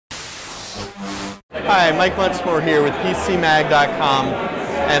Hi, Mike Muchmore here with PCMag.com,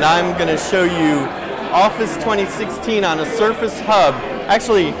 and I'm going to show you Office 2016 on a Surface Hub.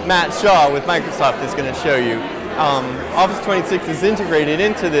 Actually, Matt Shaw with Microsoft is going to show you. Office 2016 is integrated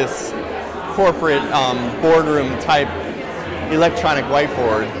into this corporate boardroom type electronic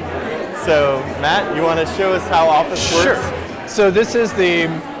whiteboard. So, Matt, you want to show us how Office works? Sure. So this is the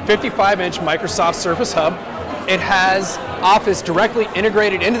 55-inch Microsoft Surface Hub. It has Office directly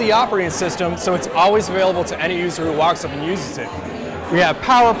integrated into the operating system, so it's always available to any user who walks up and uses it. We have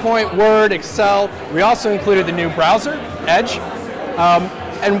PowerPoint, Word, Excel. We also included the new browser, Edge.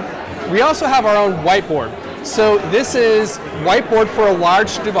 And we also have our own whiteboard. So this is Whiteboard for a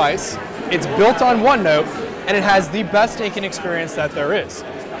large device. It's built on OneNote, and it has the best inking experience that there is.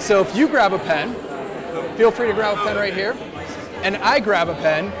 So if you grab a pen, feel free to grab a pen right here, and I grab a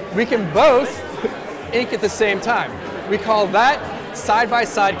pen, we can both ink at the same time. We call that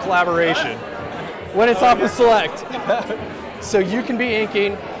side-by-side collaboration when it's Office Select. So you can be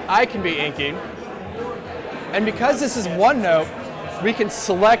inking, I can be inking, and because this is OneNote, we can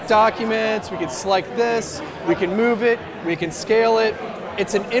select documents, we can select this, we can move it, we can scale it.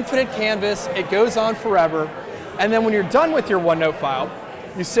 It's an infinite canvas, it goes on forever, and then when you're done with your OneNote file,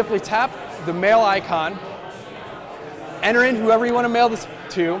 you simply tap the mail icon, enter in whoever you want to mail this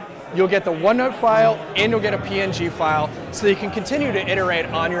to, you'll get the OneNote file and you'll get a PNG file so that you can continue to iterate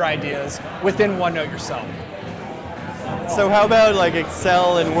on your ideas within OneNote yourself. So how about like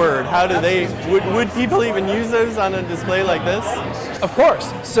Excel and Word? How do they, would people even use those on a display like this? Of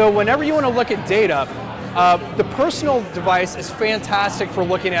course. So whenever you want to look at data, the personal device is fantastic for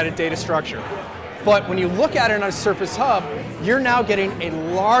looking at a data structure. But when you look at it on a Surface Hub, you're now getting a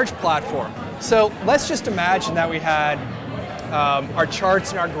large platform. So let's just imagine that we had our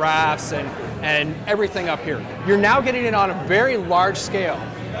charts and our graphs and everything up here. You're now getting it on a very large scale.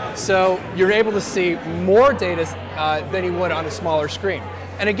 So you're able to see more data than you would on a smaller screen.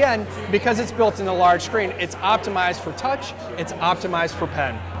 And again, because it's built in a large screen, it's optimized for touch, it's optimized for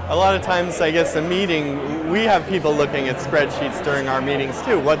pen. A lot of times, I guess, a meeting, we have people looking at spreadsheets during our meetings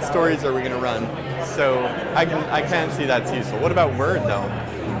too. What stories are we going to run? So I can see that's useful. What about Word though?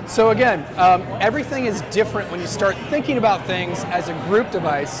 So again, everything is different when you start thinking about things as a group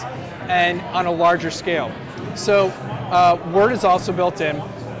device and on a larger scale. So Word is also built in.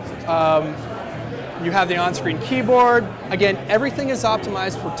 You have the on-screen keyboard. Again, everything is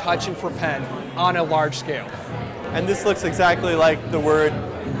optimized for touch and for pen on a large scale. And this looks exactly like the Word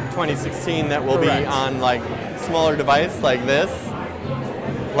 2016 that will Correct. be on like smaller device like this.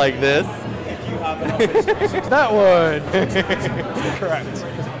 Like this. That would. Correct.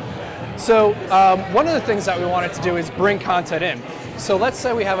 So one of the things that we wanted to do is bring content in. So let's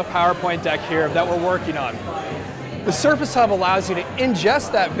say we have a PowerPoint deck here that we're working on. The Surface Hub allows you to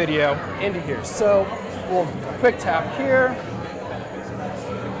ingest that video into here. So we'll quick tap here.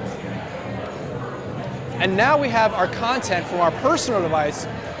 And now we have our content from our personal device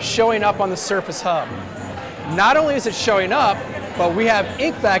showing up on the Surface Hub. Not only is it showing up, but we have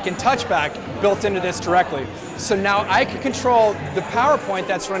Inkback and Touchback built into this directly. So now I can control the PowerPoint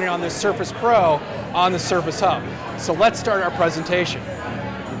that's running on the Surface Pro on the Surface Hub. So let's start our presentation.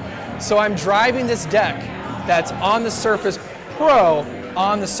 So I'm driving this deck that's on the Surface Pro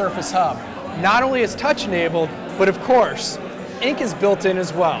on the Surface Hub. Not only is touch enabled, but of course, ink is built in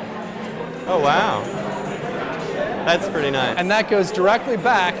as well. Oh wow, that's pretty nice. And that goes directly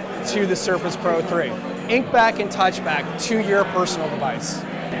back to the Surface Pro 3. Inkback and Touchback to your personal device.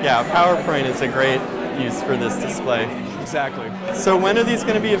 Yeah, PowerPoint is a great use for this display. Exactly. So when are these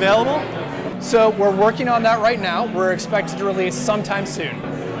going to be available? So we're working on that right now. We're expected to release sometime soon.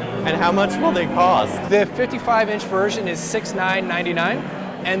 And how much will they cost? The 55-inch version is $69.99,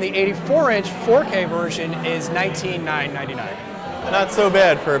 and the 84-inch 4K version is $19.99. Not so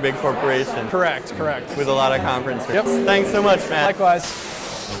bad for a big corporation. Correct, correct. With a lot of conference rooms. Yep. Thanks so much, Matt. Likewise.